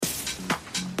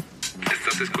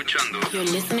escuchando. You're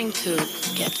listening to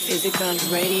Get Physical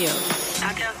Radio.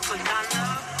 Estás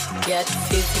escuchando Get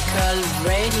Physical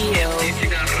Radio.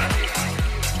 Physical Radio.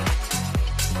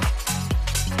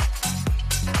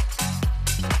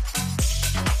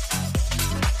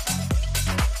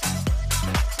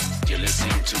 You're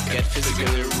listening to Get Physical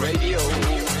Radio.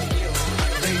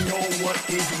 They know what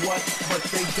is what, but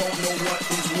they don't know what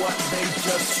is what. They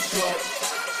just struck.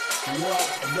 What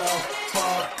the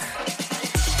fuck?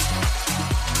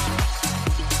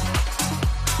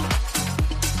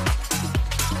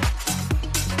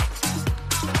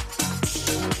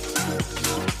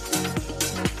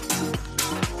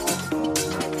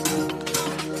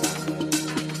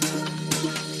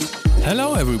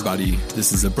 Hello everybody,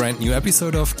 this is a brand new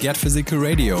episode of Get Physical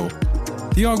Radio,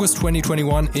 the August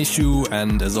 2021 issue,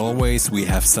 and as always we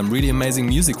have some really amazing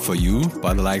music for you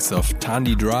by the likes of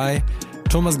Tandy Dry,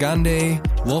 Thomas Gande,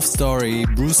 Wolf Story,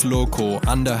 Bruce Loco,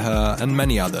 Under Her and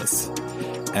many others.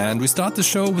 And we start the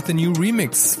show with a new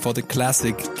remix for the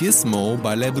classic Gizmo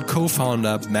by label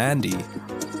co-founder Mandy.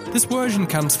 This version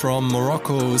comes from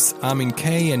Morocco's Amin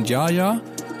K and Yaya,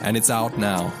 and it's out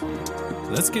now.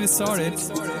 Let's get it started.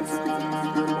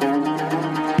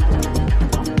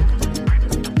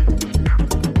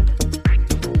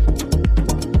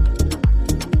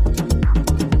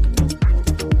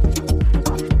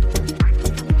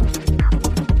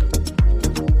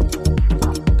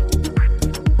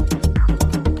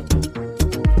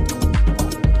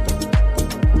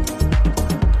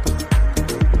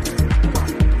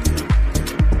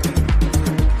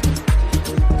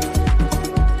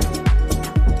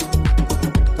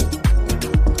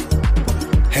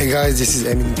 Hey guys, this is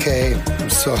Amin K. I'm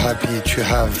so happy to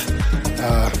have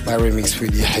my remix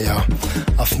with Yahya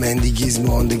of Mandy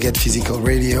Gizmo on the Get Physical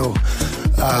Radio.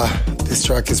 This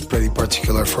track is pretty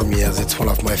particular for me as it's one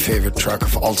of my favorite tracks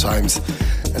of all times,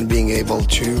 and being able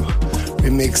to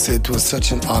remix it was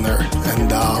such an honor,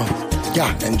 and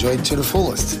enjoy it to the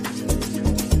fullest.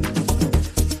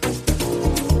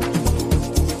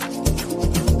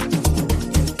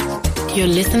 You're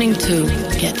listening to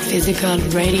Get Physical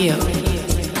Radio.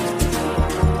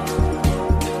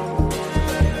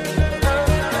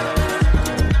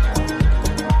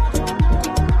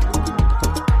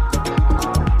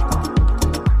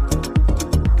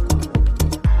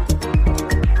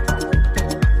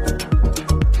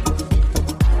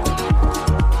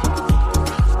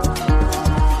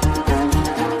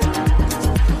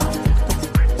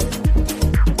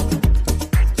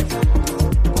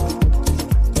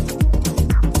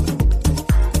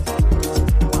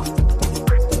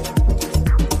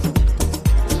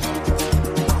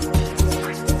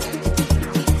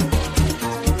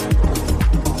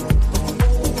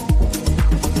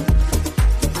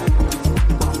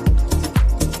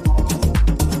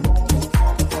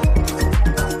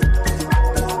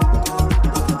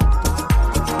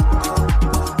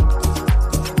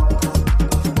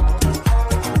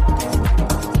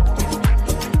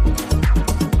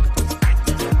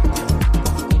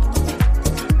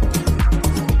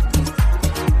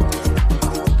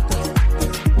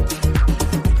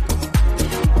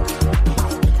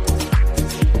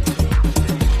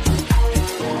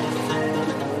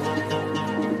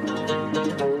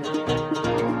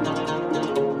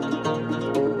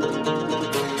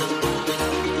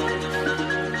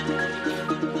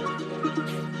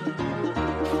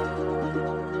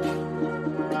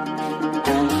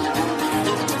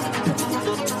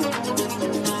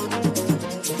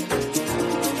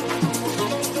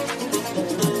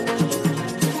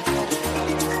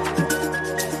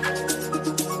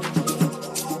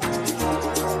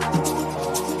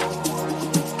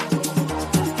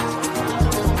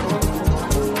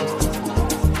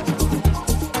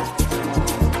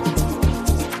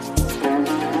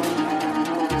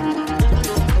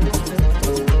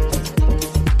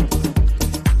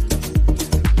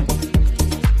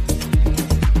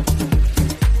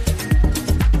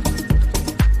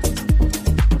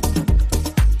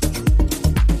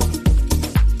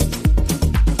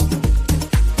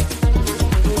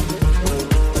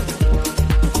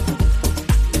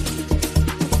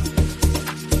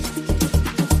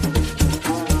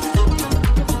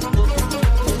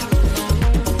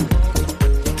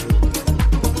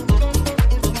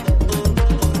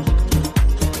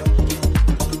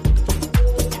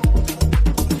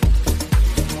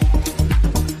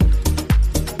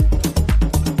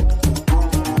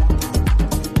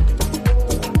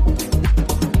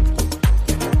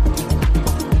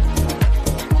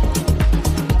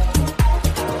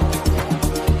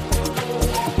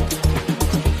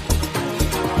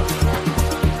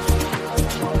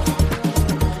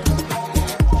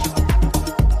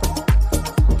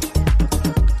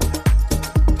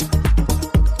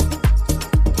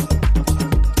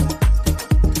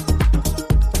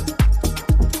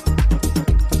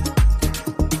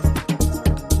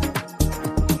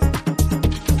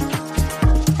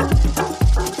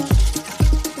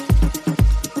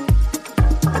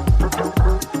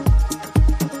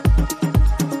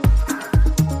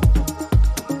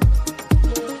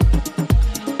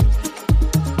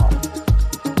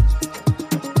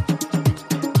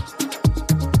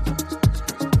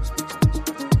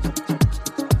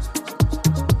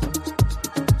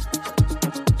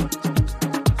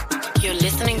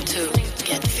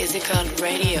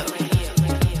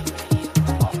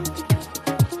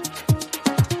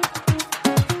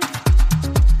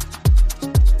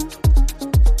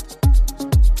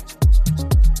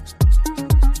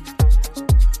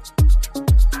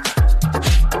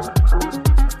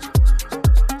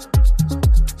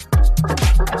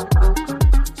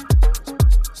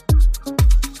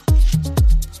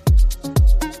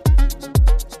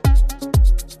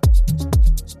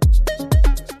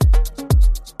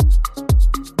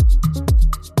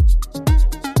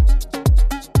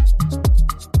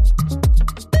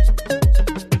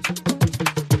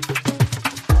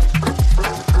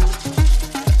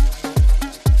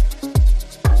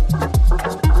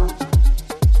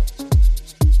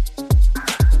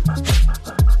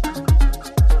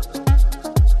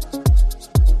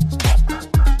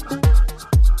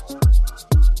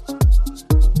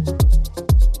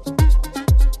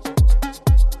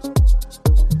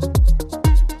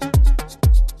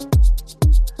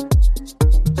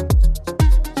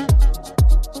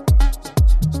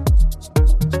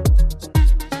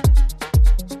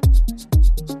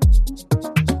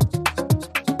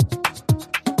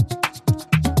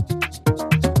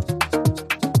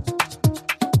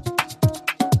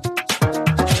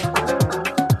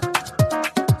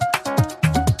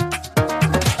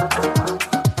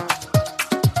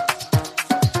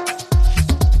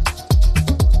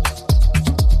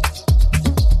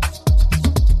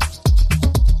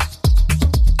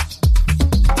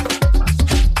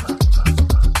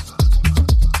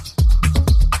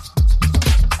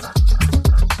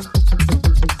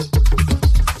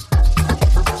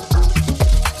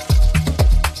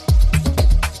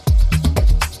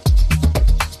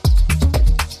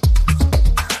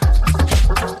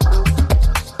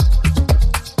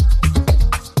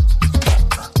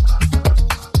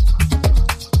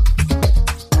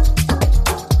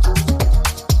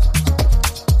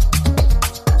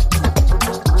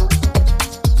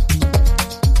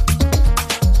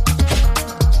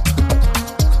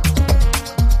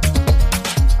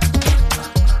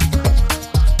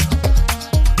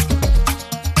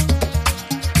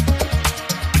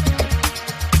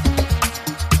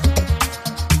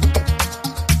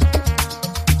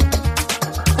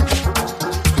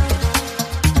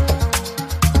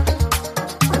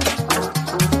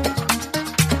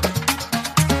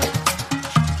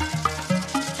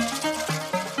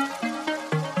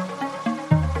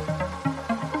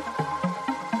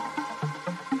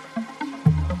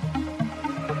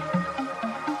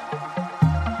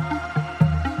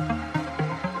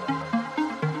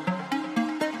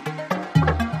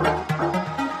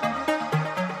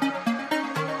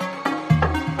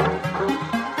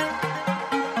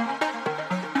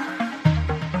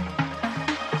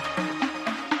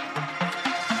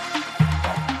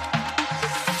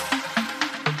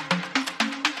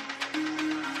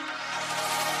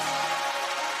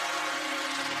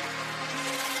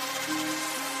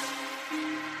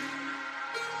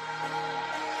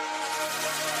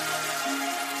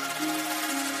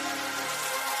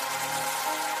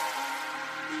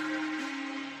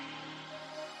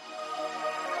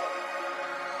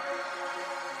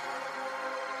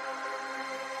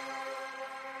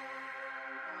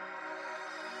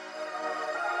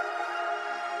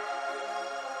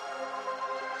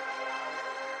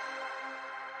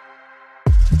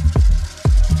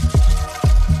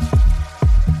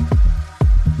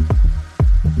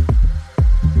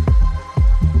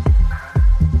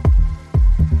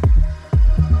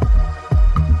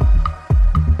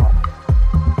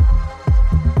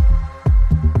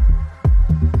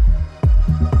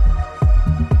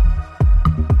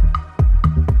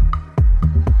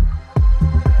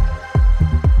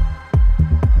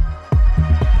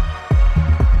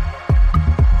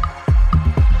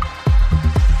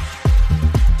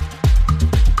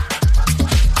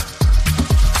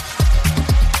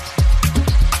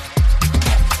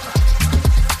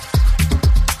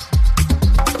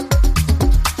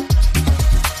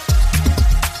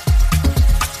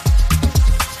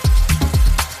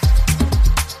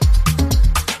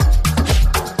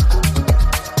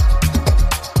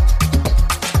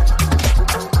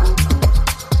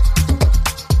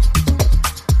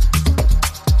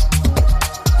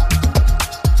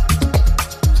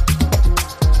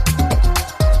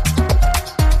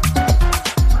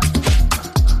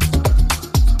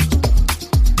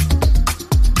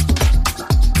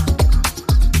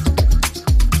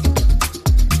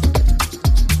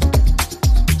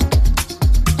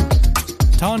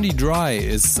 Tandy Dry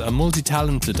is a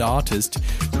multi-talented artist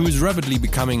who is rapidly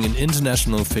becoming an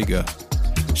international figure.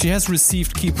 She has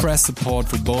received key press support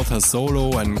for both her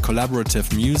solo and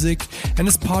collaborative music and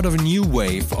is part of a new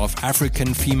wave of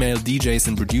African female DJs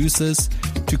and producers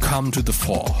to come to the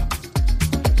fore.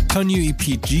 Her new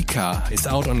EP Jika is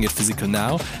out on Get Physical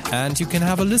now, and you can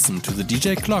have a listen to the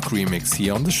DJ Clock remix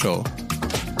here on the show.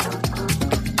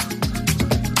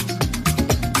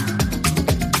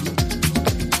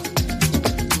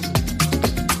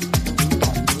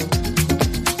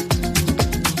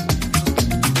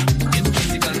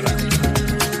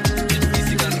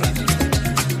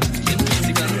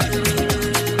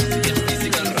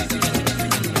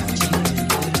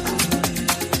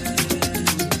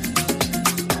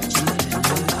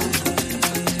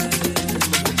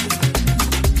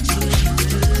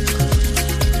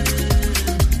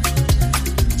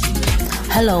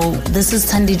 Hello, this is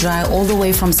Tandy Dry all the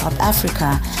way from South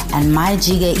Africa, and my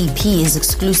Jika EP is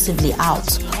exclusively out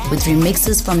with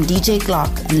remixes from DJ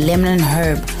Glock and Lemon and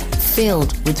Herb,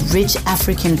 filled with rich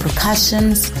African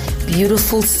percussions,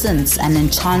 beautiful synths and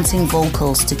enchanting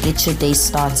vocals to get your day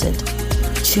started.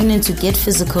 Tune in to Get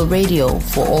Physical Radio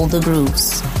for all the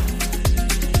grooves.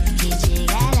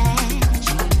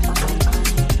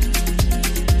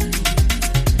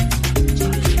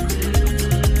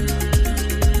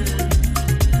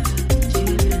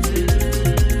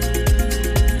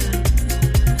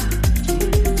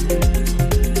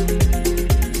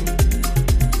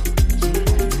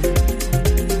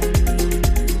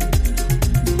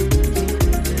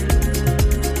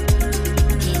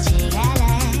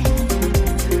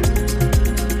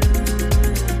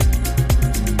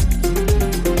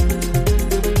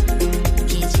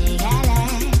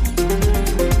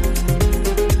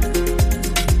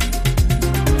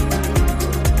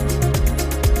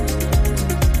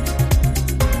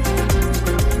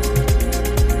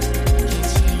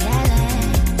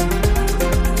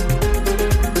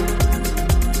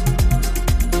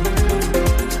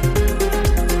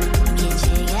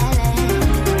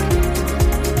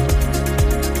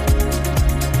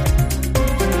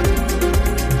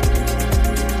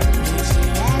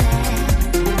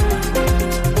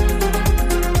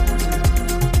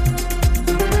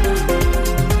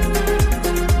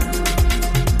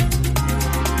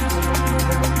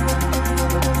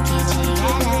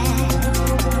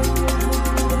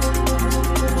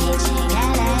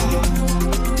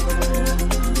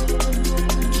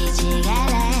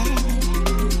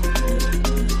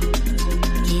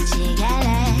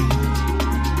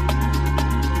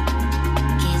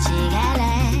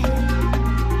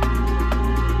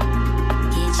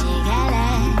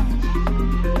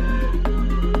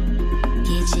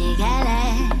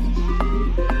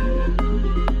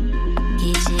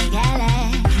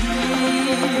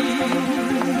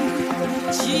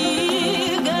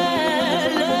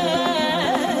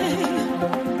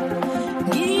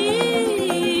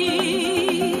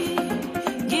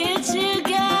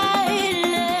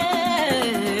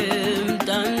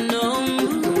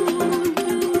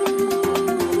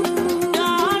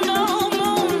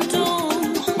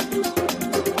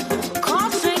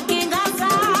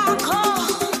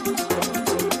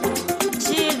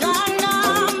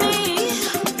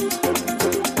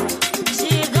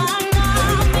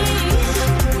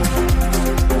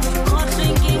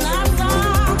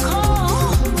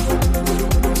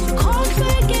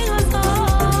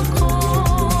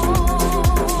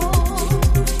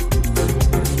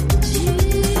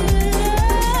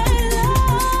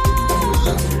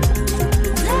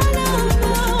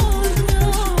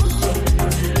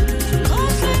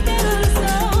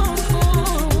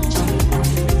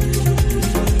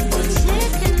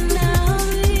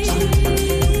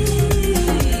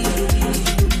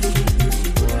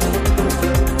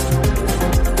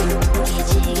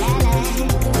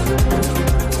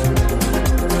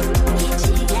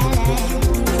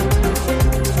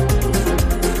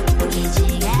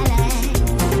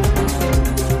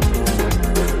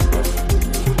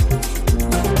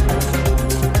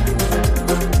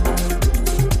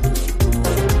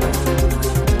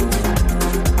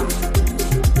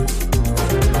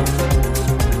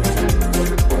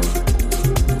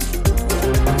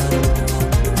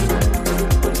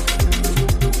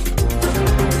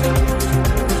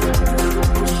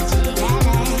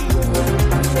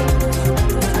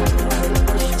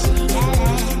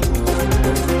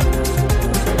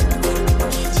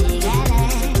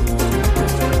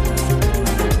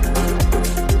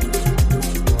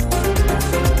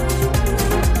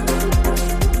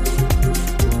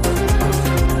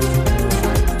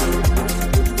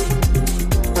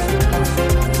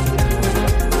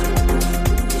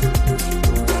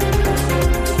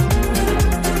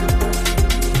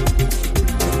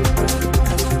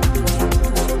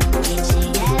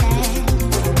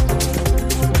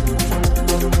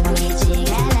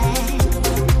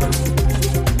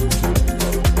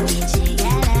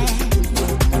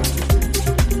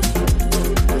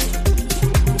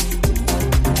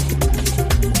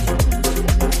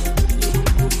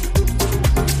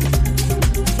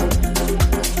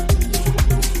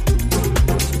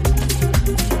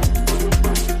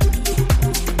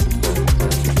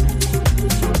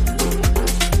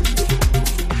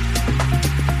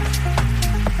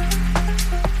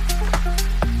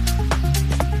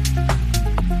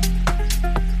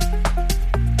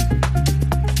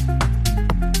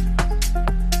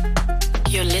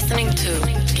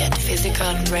 listening to Get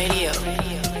Physical Radio.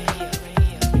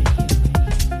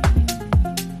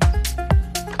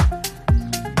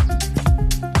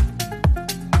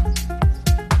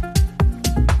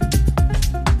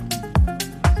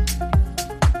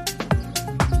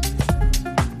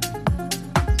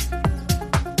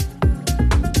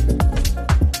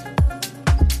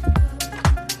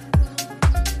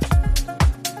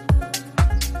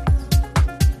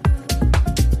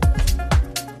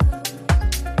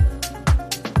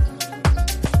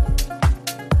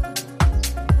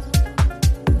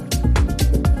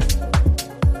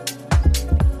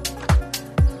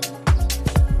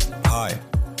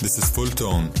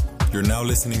 You're now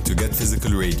listening to Get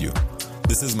Physical Radio.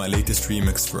 This is my latest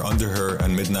remix for Under Her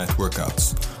and Midnight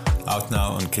Workouts, out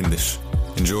now on Kindish.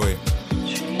 Enjoy!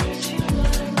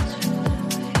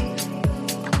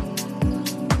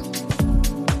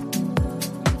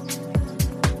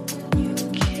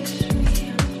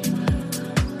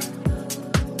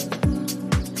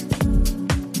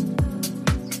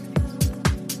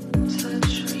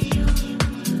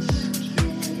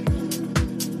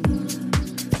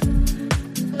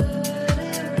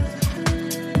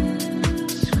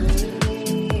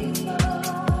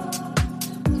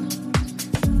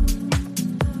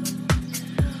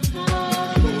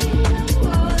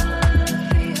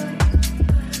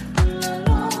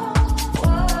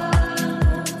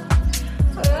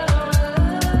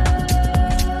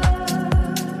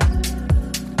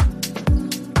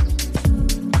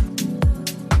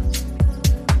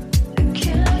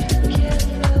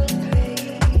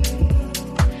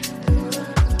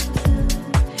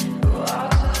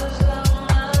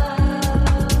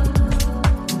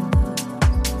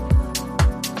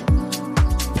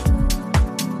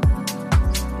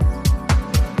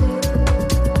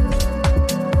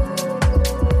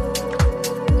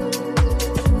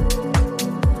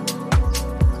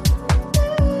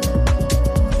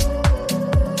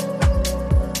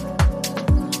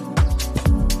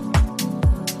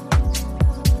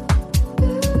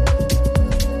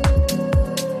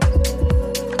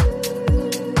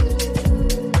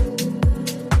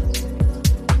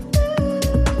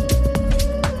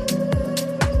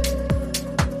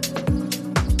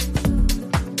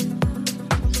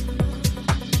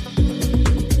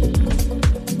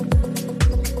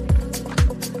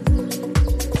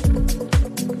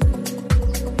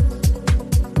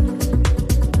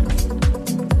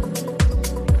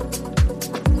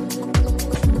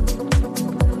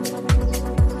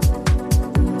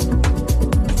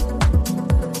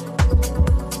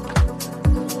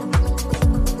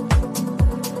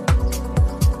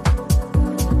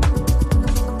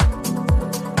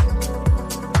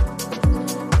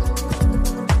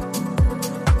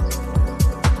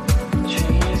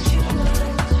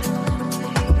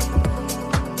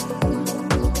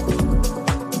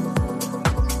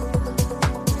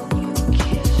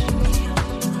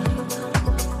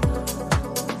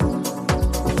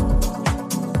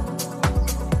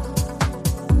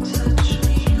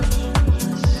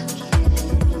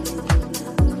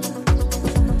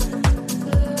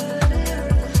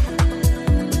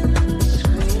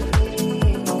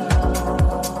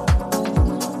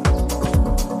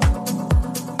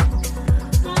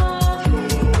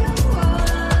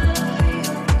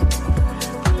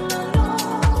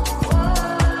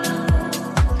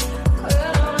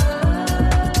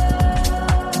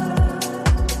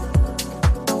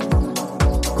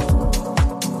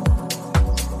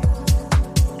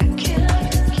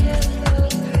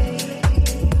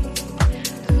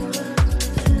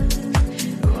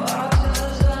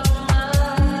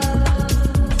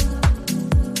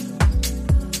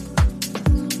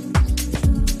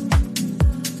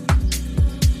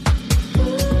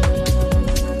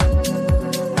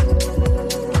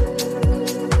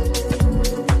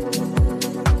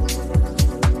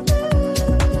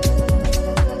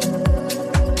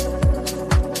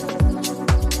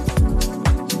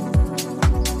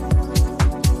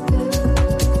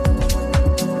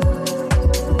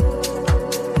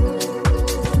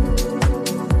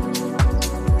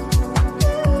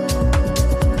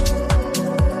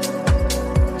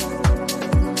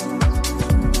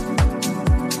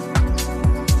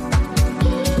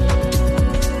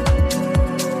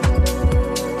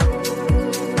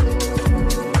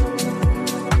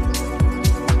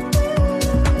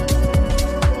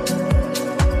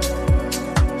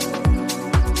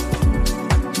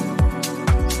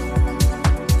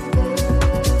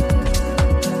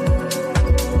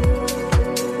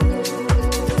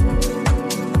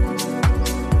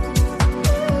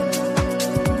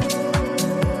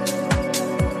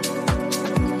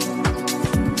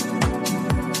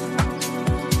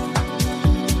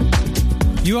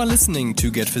 You are listening to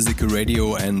Get Physical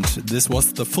Radio, and this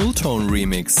was the Full Tone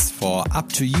remix for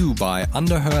Up to You by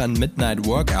Under Her and Midnight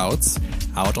Workouts,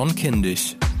 out on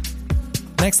Kindisch.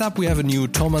 Next up we have a new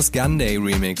Thomas Gande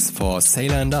remix for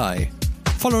Sailor and I.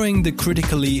 Following the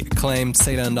critically acclaimed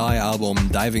Sailor and I album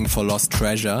Diving for Lost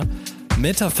Treasure,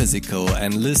 Metaphysical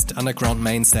and List underground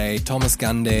mainstay Thomas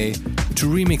Gande to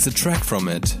remix a track from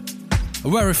it. A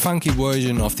very funky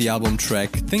version of the album track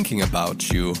Thinking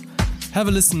About You. Have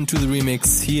a listen to the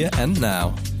remix here and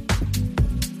now.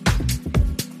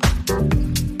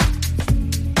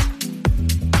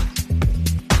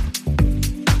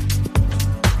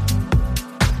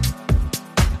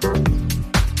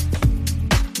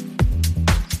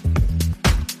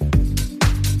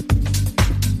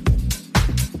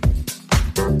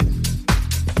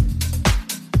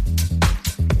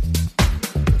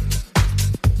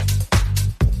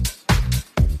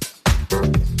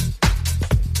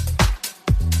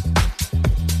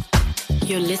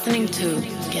 You're listening to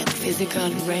Get Physical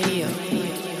Radio.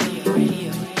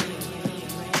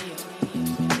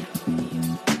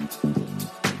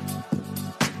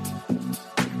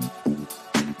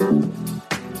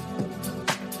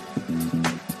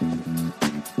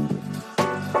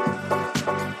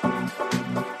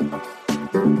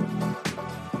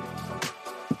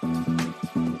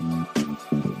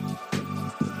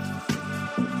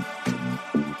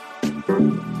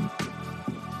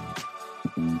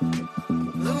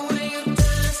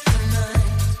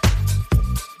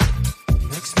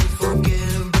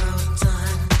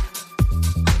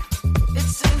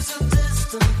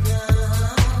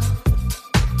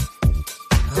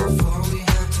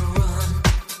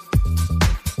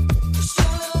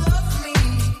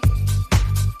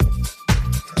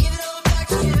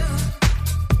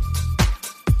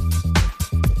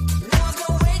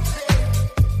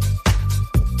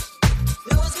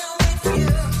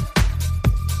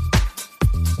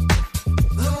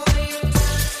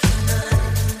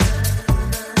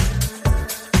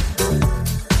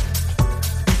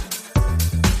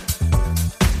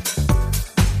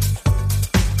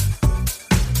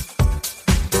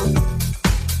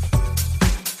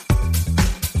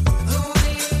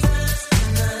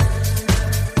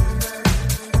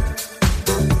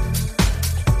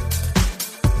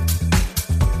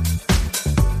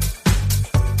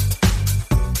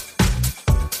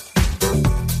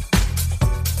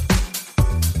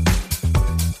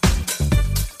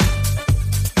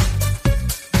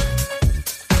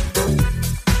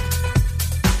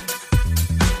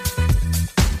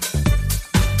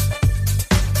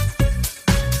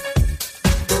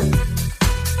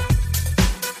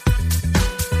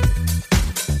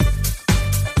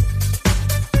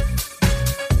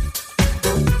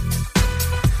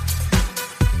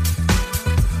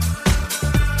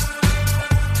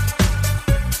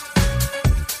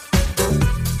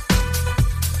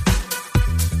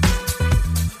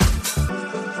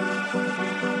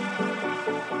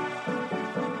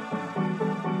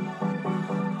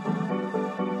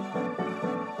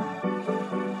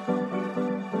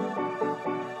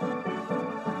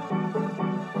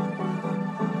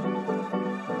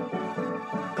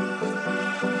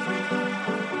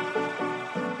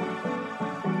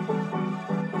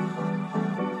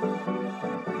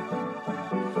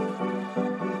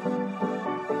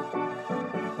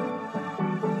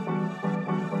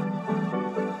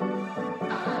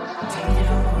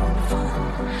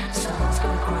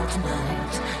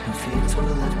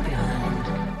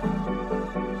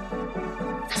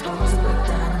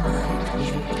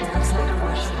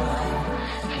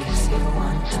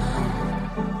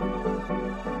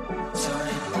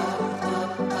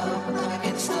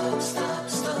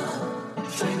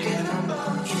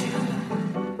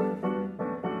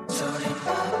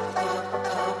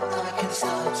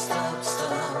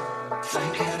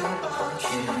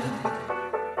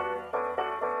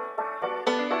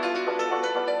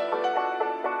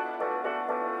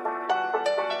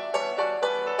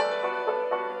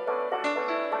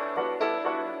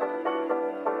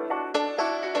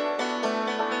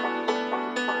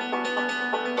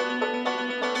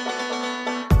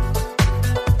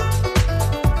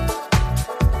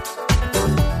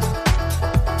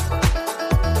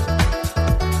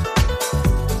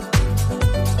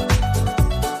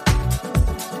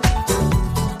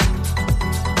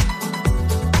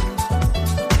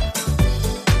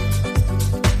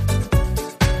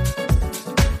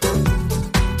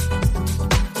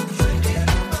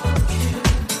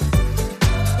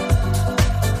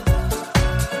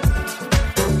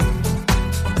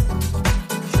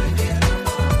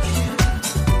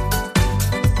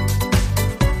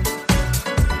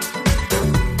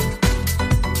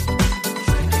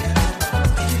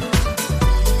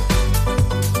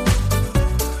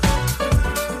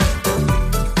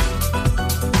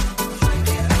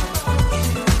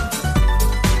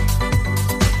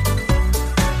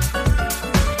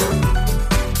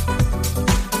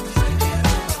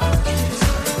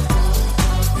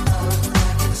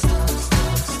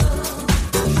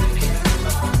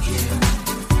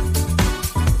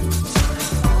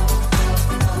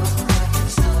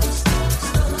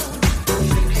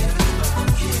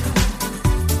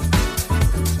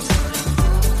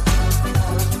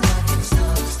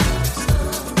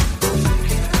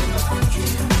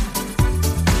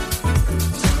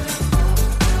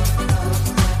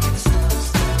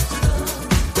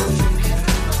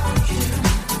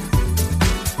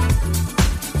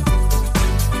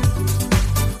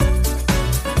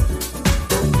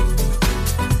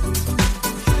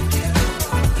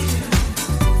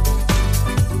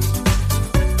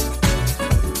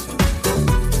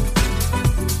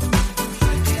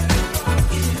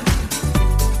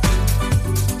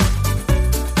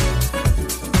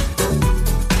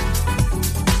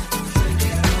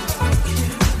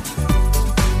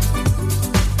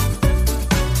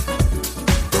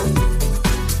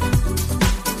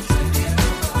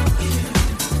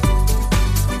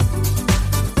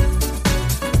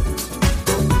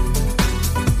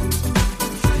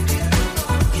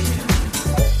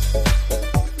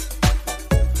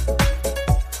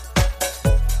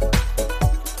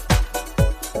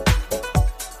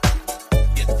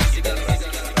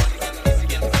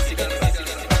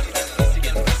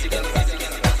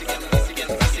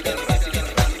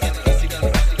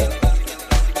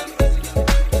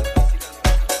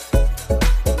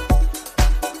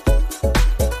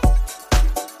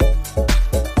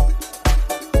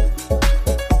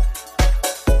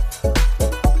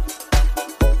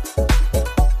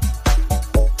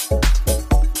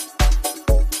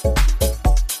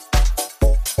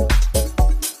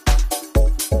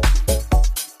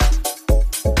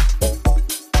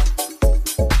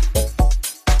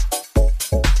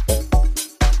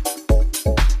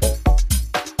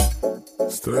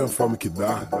 fome que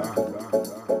dá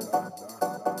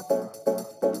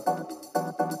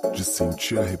de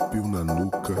sentir arrepio na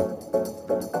nuca.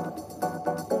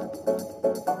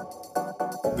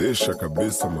 Deixa a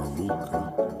cabeça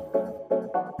maluca,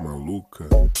 maluca.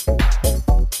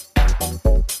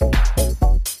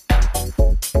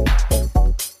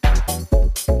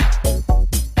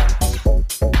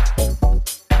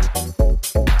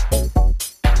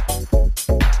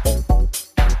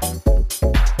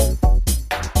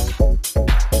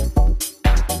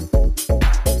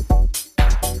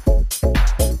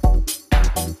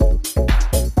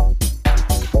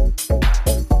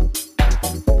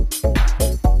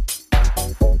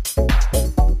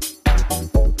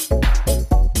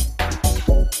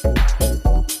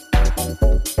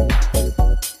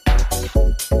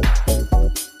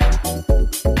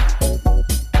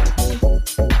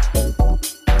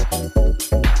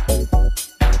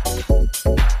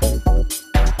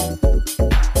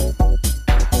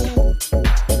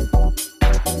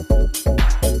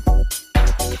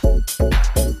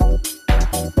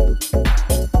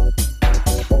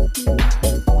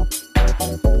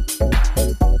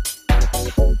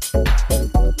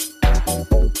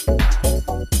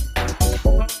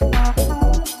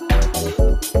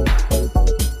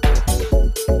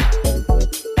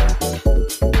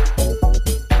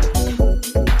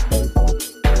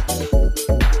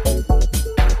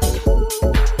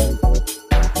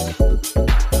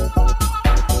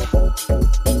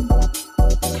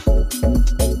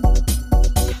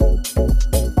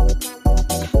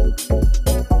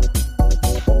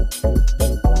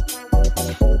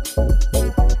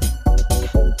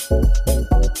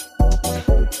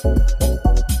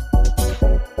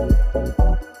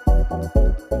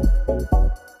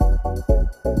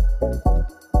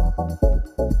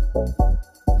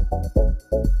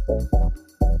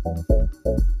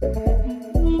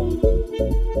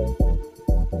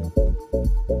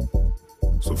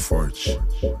 Sou forte.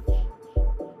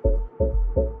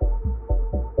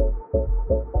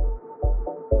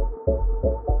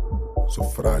 Sou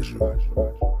frágil.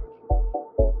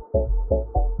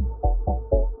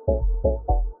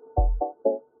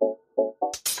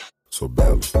 Sou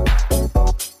belo.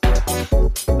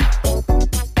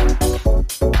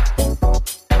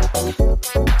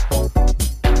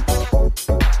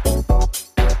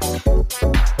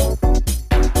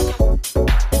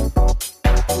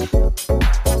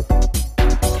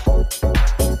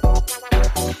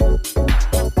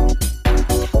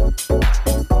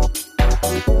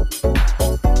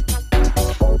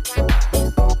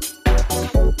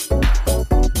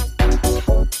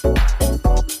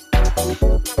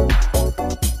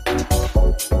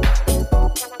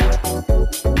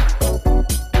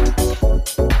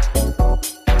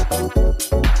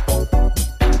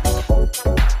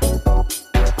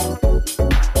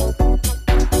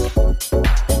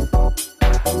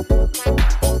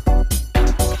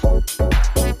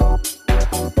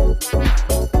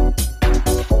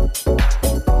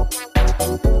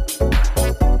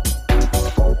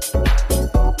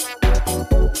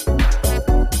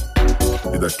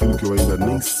 Daquilo que eu ainda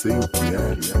nem sei o que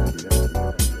é.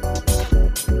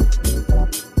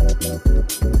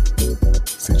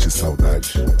 Sentir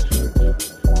saudade.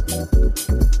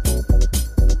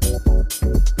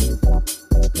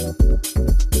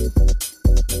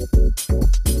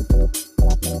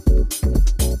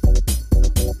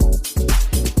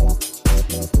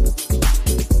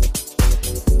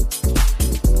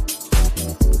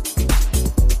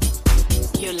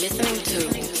 You're listening to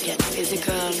Get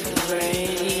Physical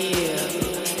Radio.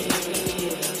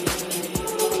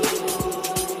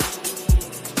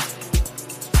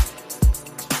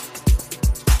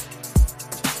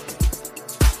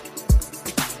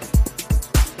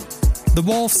 The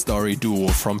Wolf Story duo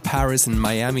from Paris and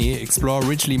Miami explore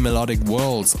richly melodic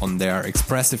worlds on their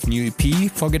expressive new EP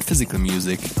for Get Physical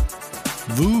Music.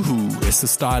 Woohoo is a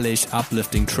stylish,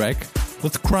 uplifting track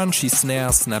with crunchy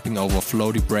snares snapping over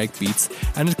floaty breakbeats,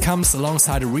 and it comes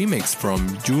alongside a remix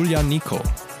from Julia Nico.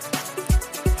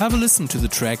 Have a listen to the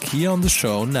track here on the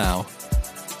show now.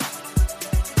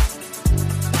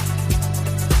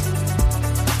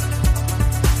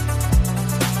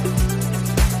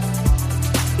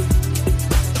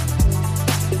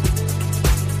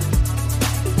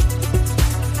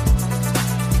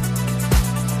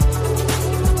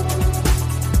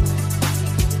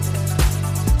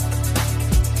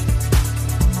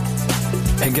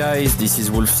 Hey guys, this is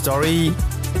Wolf Story.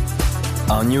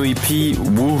 Our new EP,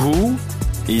 Woohoo,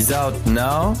 is out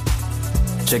now.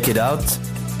 Check it out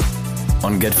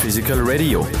on Get Physical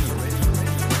Radio.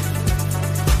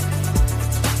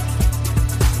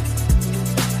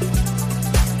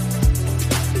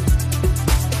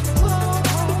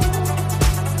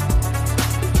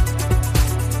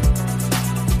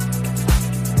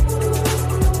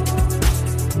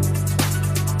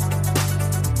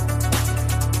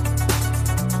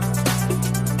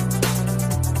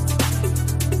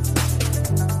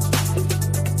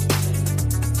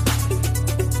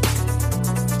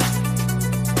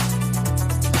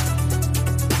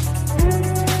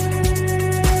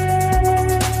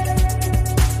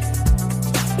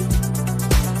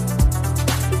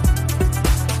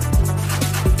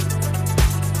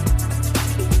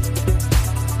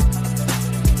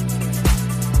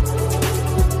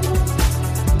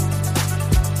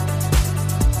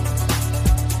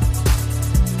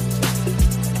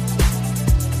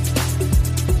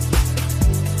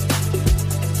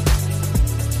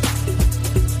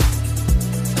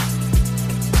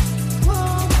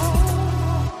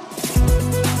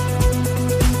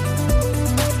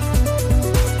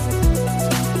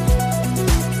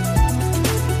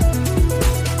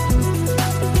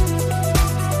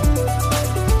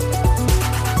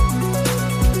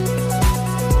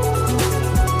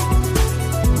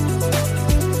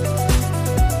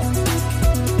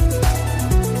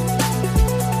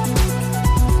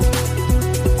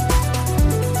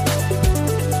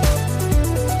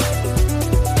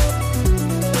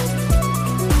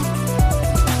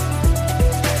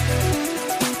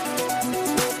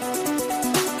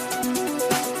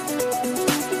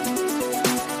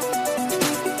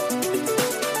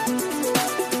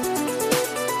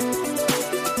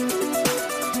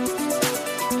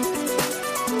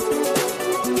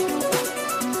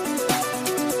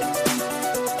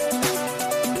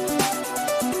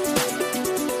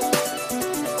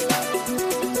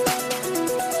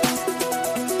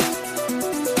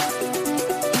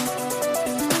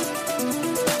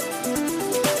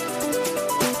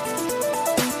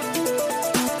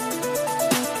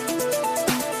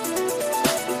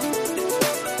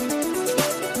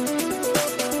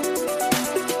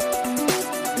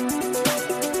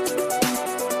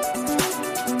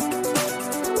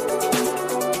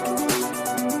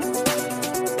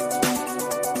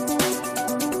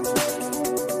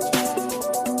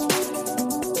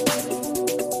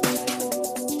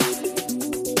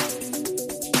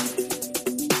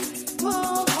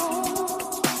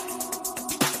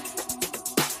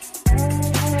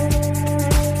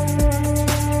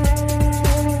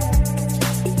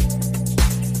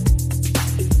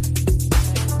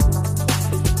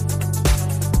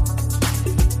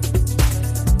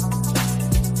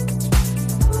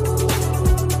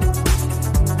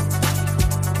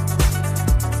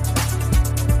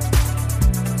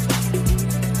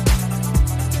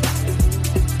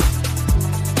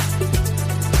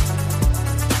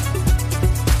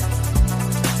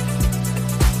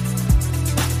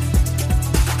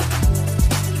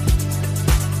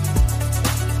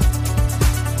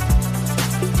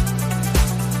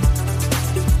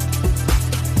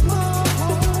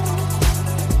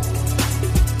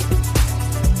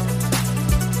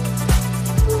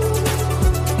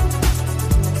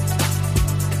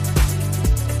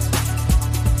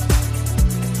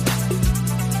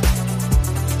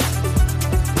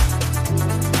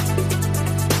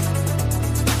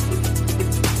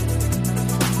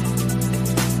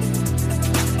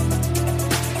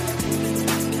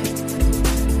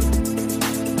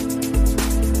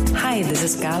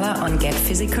 This is Gala on Get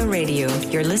Physical Radio.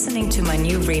 You're listening to my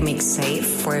new remix Safe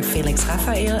for Felix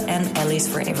Raphael and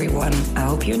Alice for Everyone. I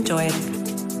hope you enjoy it.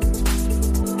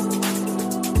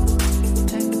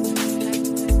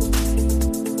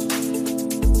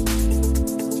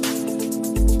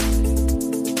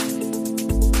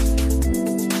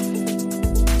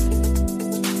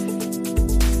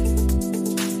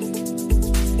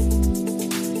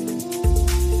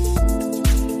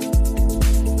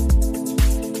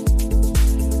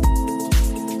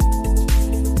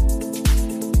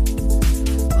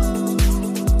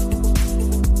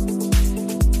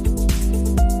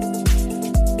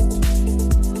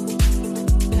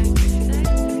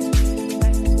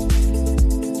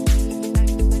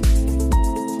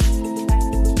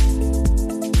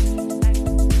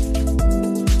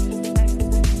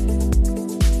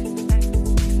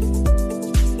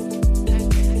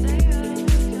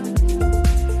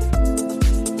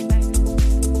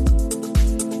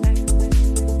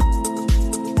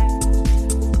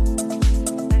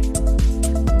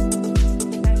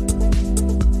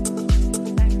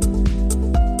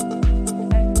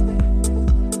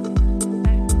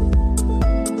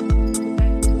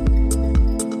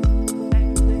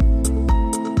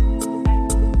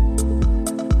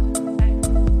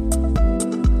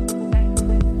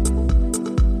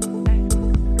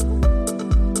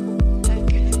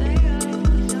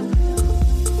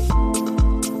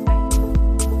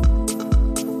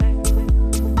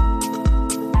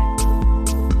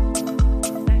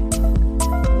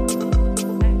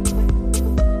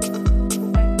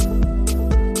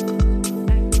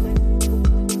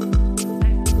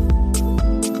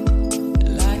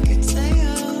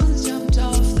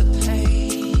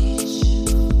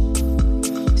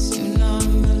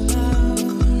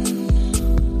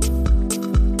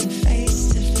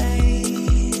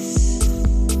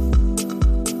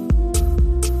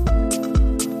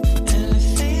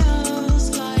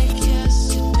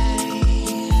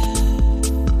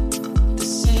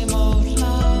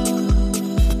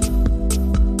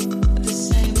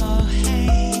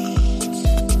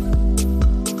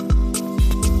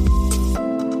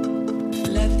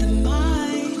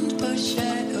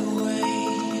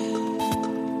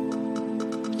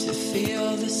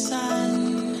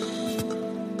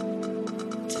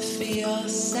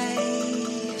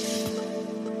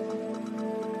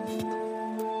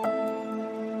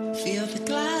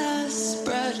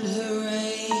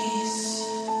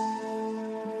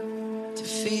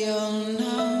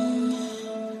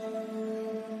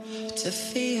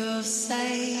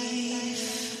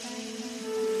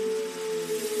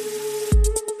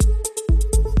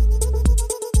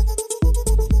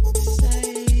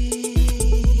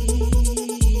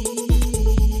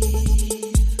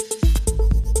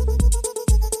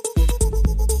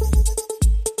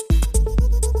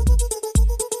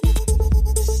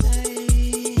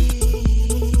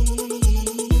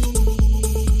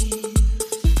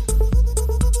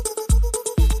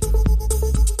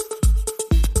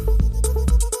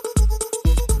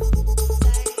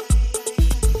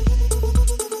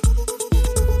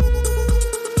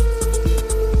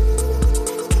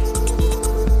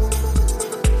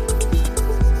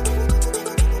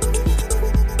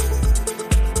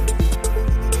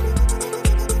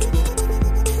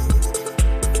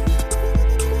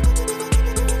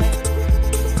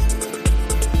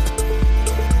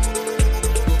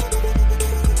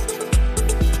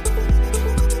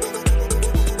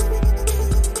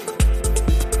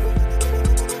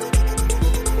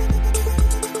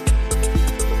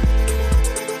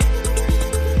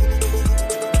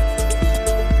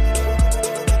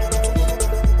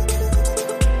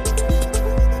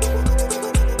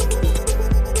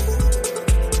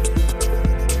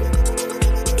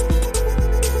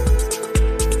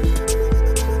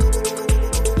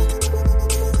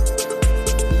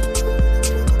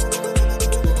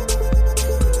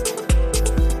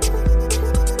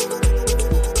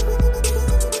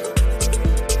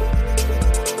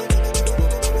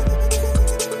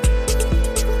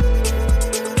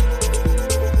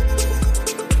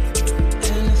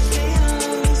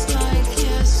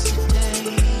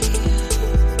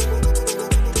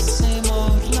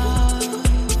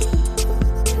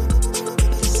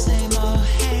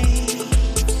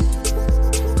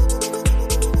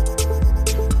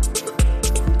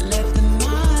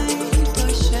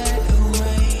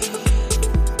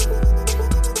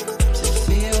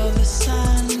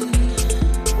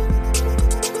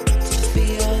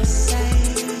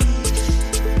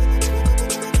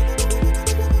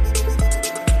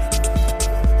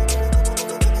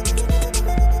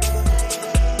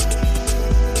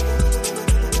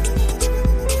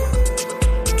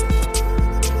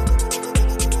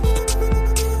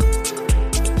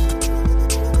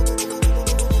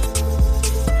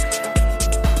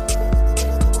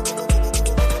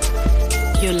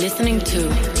 to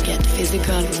Get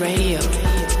Physical Radio.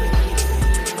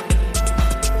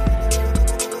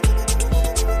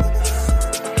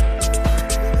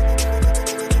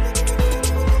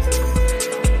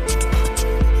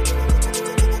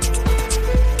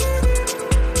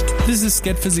 This is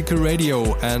Get Physical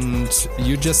Radio, and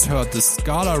you just heard the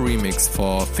Scala remix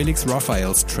for Felix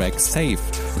Raphael's track Safe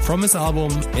from his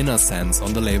album Inner Sense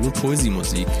on the label Poesie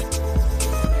Musik.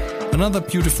 Another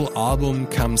beautiful album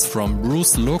comes from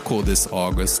Bruce Loco this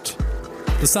August.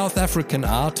 The South African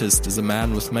artist is a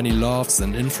man with many loves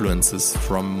and influences,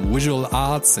 from visual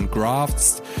arts and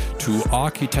crafts to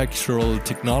architectural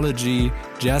technology,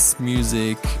 jazz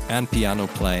music and piano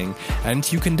playing,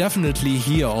 and you can definitely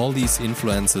hear all these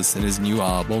influences in his new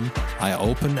album, I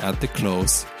Open at the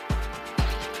Close.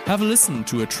 Have a listen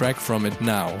to a track from it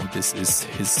now. This is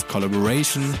his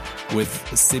collaboration with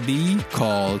Sebi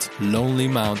called Lonely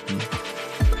Mountain.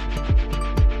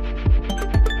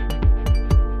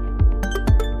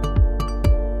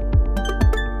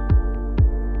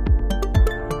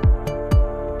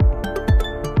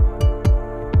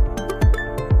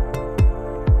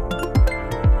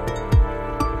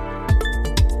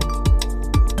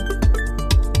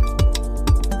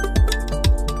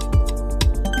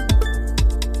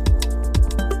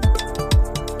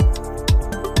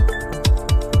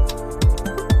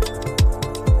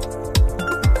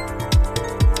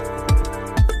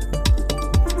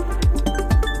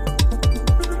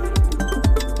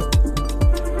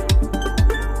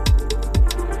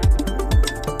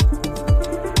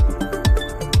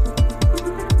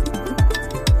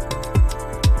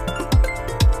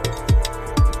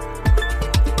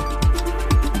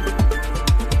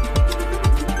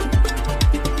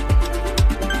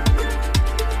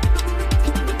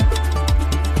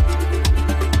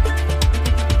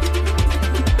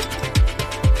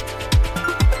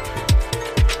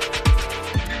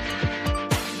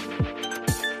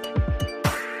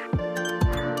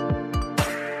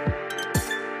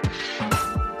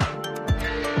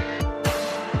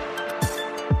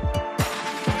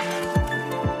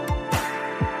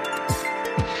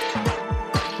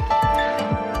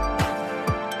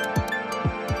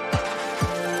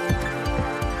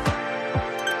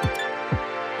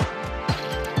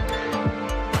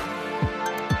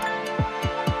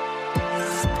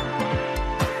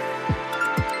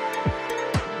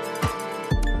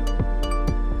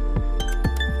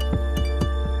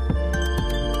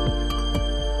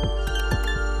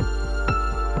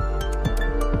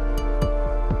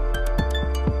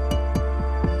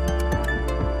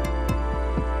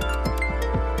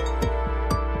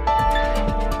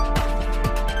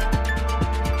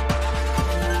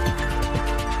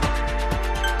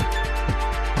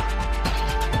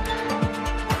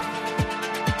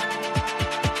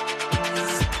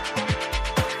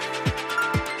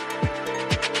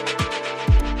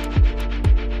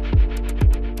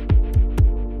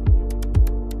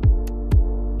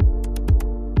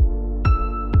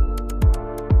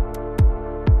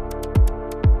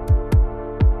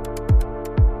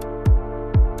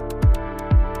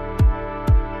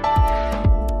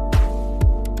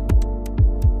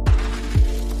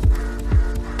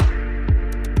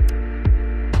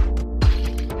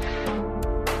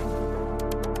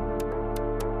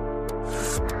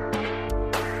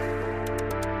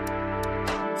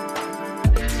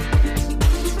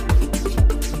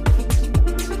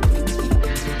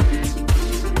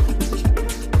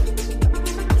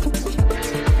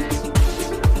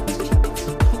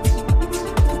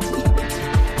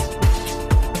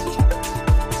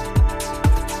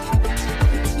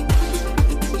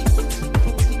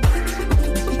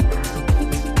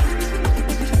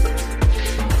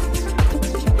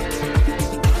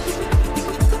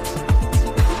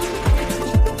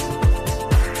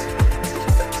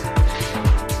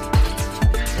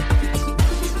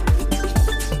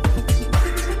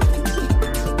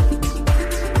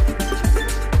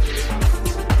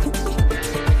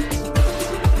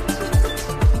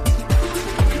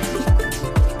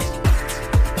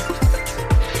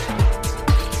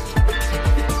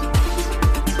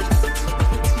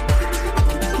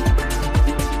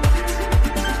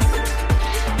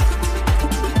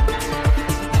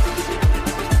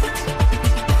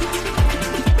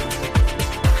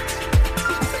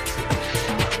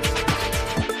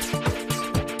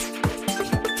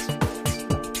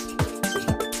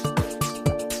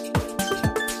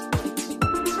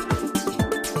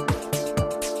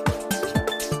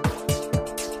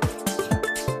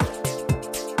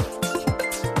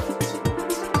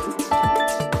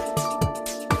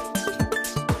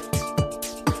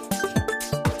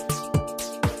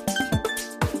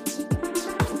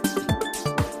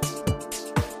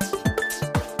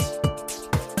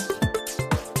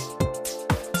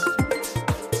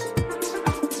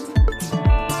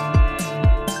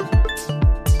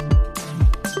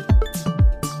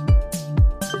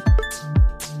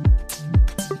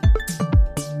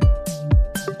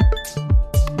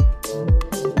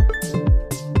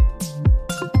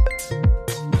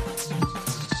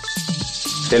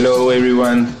 Hello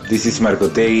everyone, this is Marco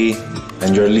Tegui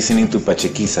and you're listening to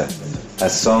Pachequiza, a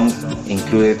song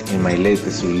included in my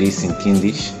latest release in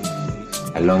Kindish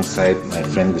alongside my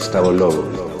friend Gustavo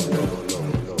Lobo.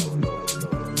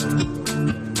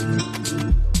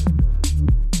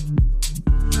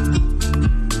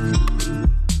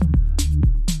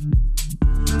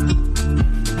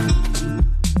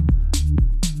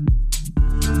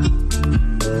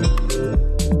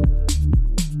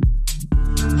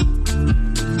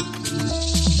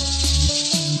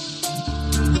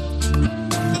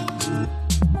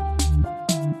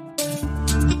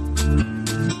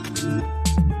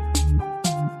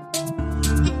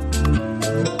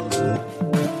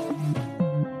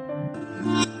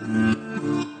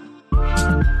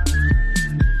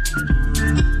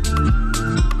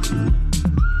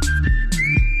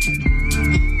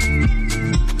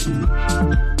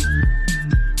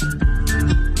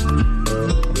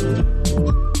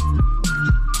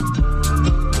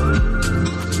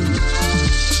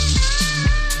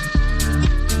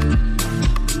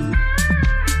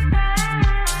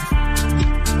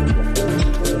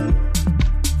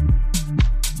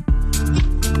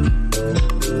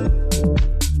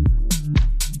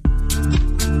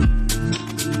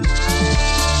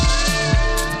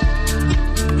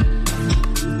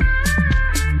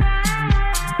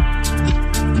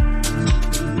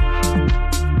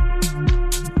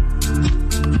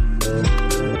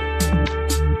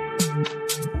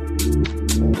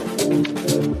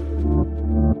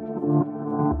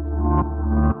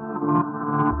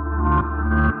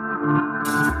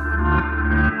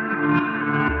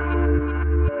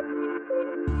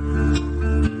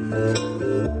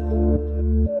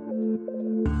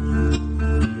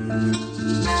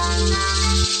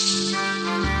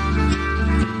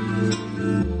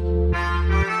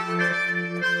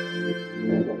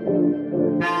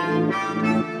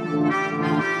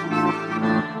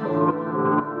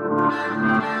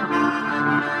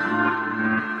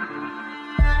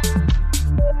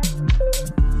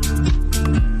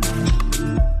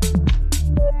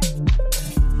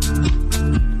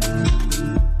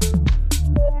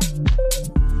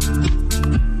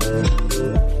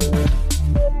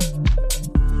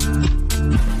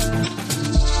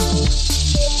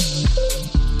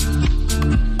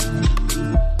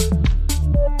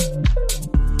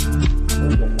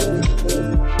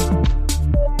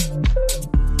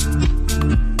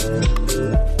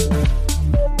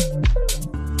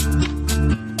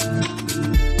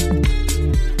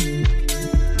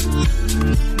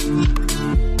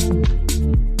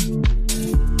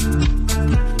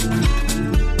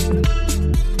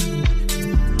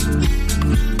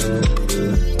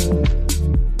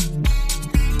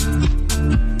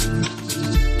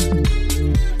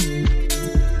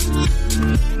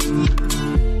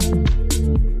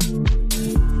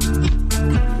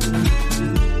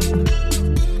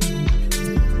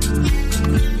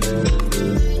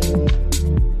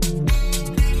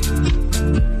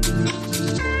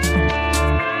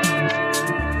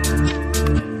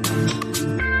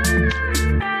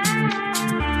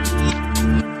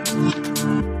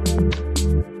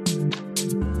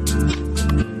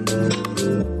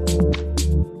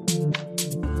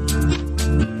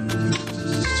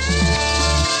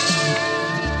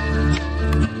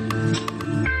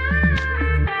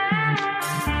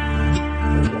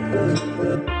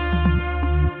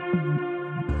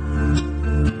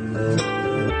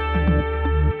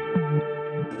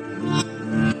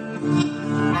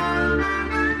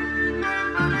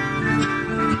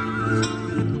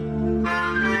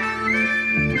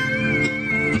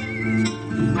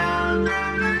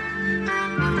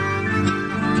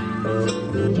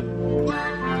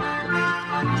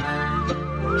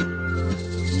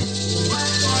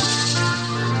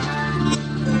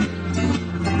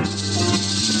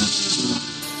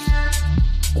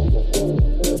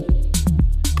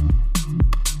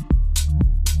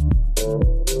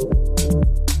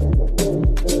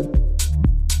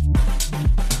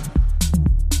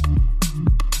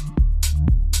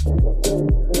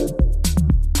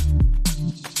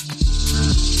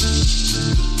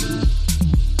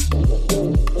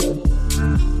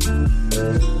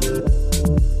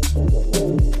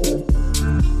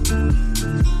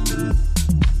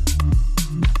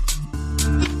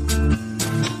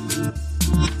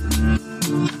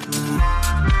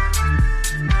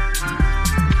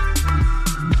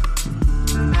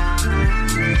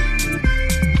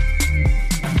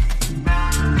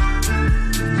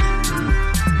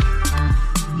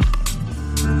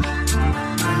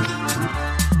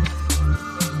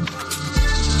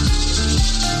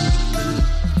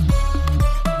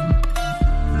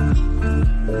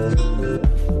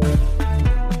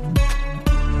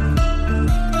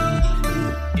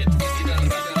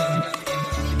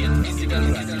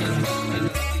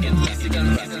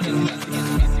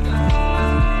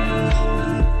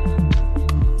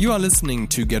 You are listening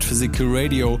to Get Physical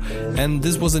Radio, and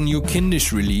this was a new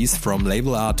Kindish release from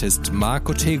label artist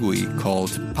Marco Tegui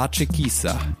called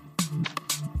Pachekisa.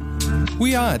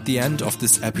 We are at the end of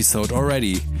this episode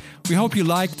already. We hope you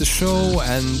liked the show,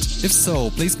 and if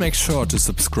so, please make sure to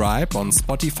subscribe on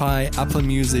Spotify, Apple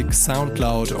Music,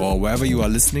 SoundCloud, or wherever you are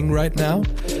listening right now.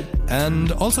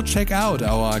 And also check out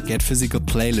our Get Physical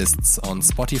playlists on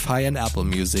Spotify and Apple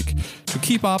Music to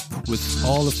keep up with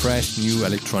all the fresh new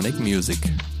electronic music.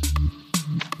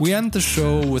 We end the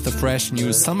show with a fresh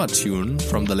new summer tune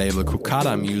from the label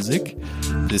Kukada Music.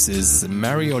 This is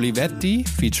Mary Olivetti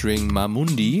featuring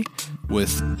Mamundi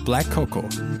with Black Coco.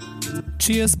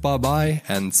 Cheers, bye-bye,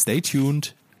 and stay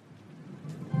tuned.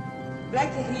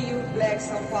 Black Rio, Black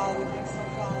São Paulo.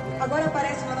 Agora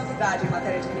aparece uma novidade em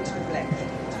matéria de ritmo black.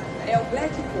 É o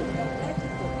Black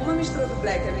Coco. Uma mistura do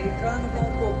black americano com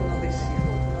o coco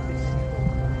nordestino.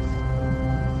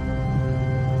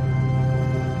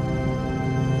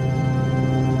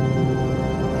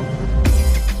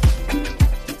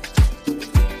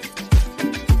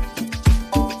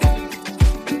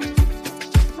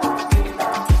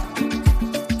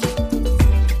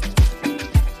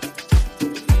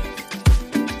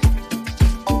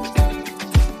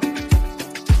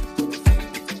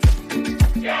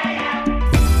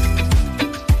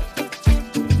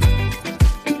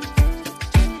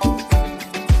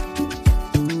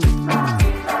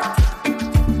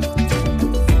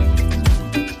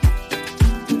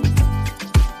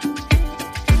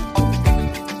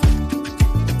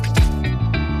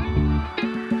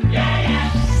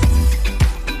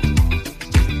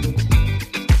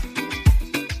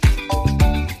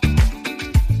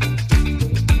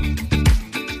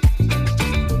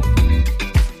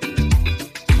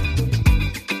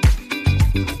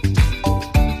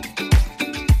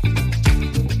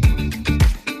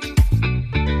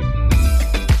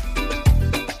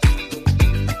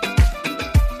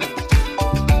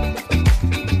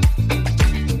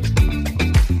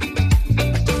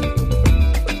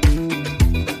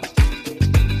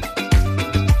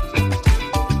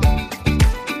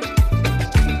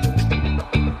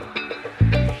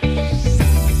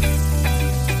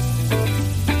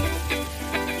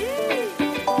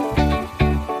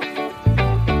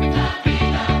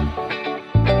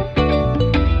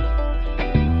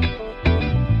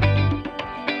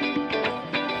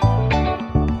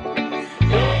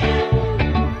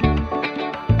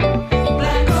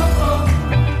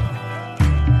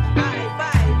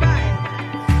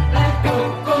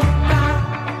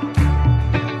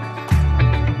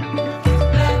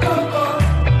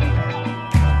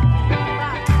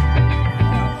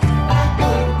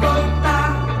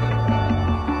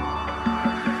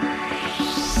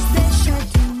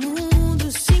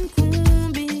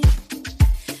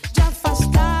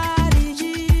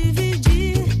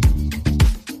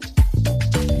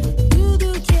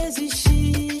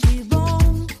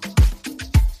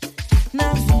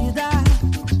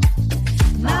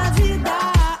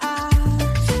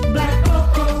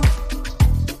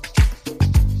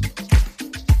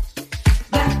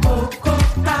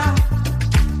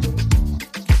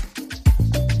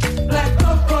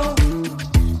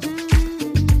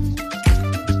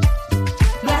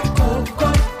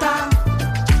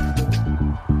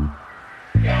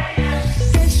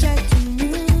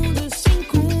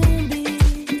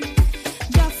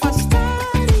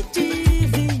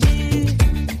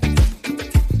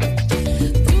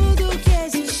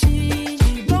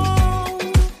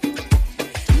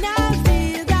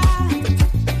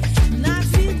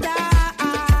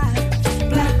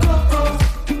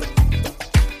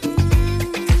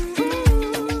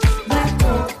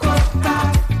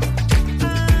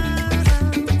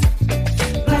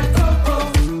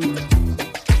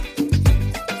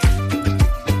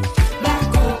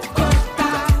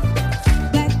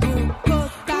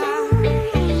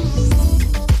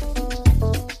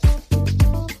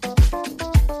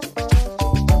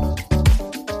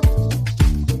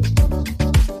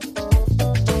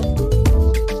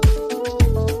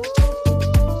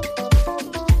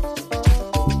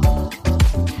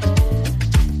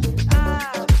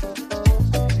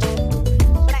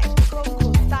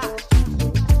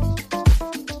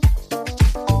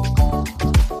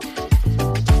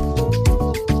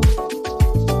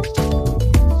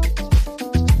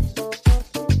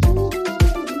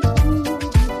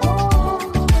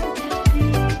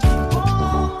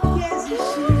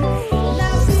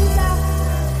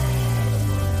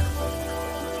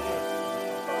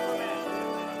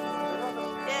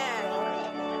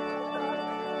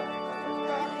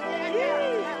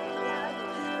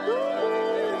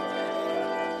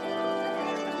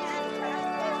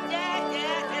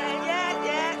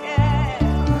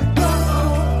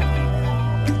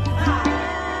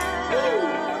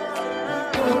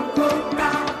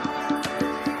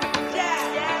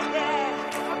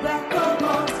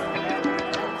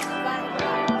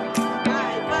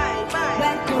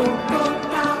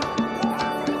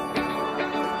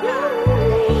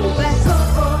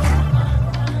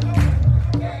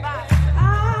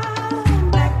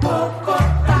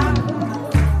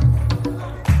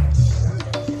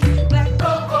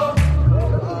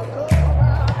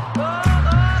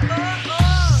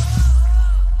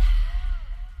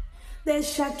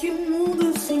 deixa que o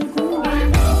mundo se encolha.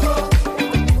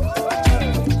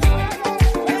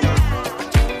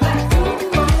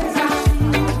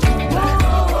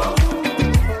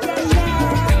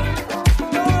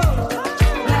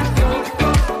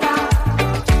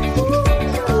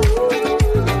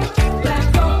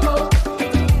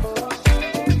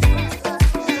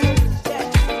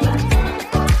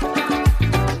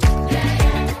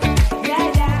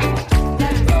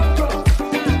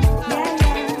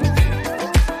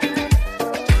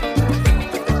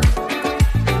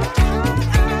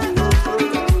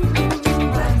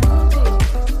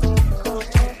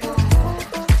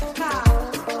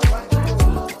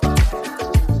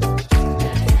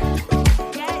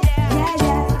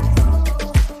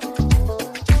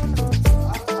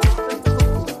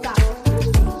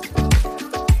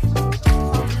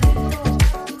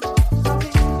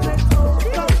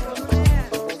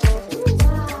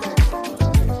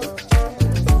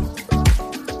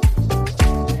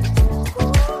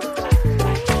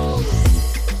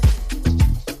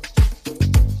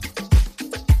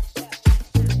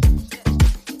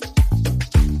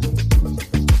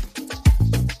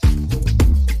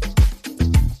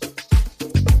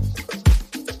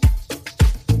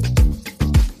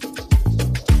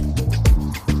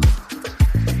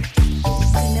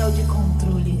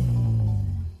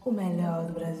 O melhor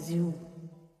do Brasil.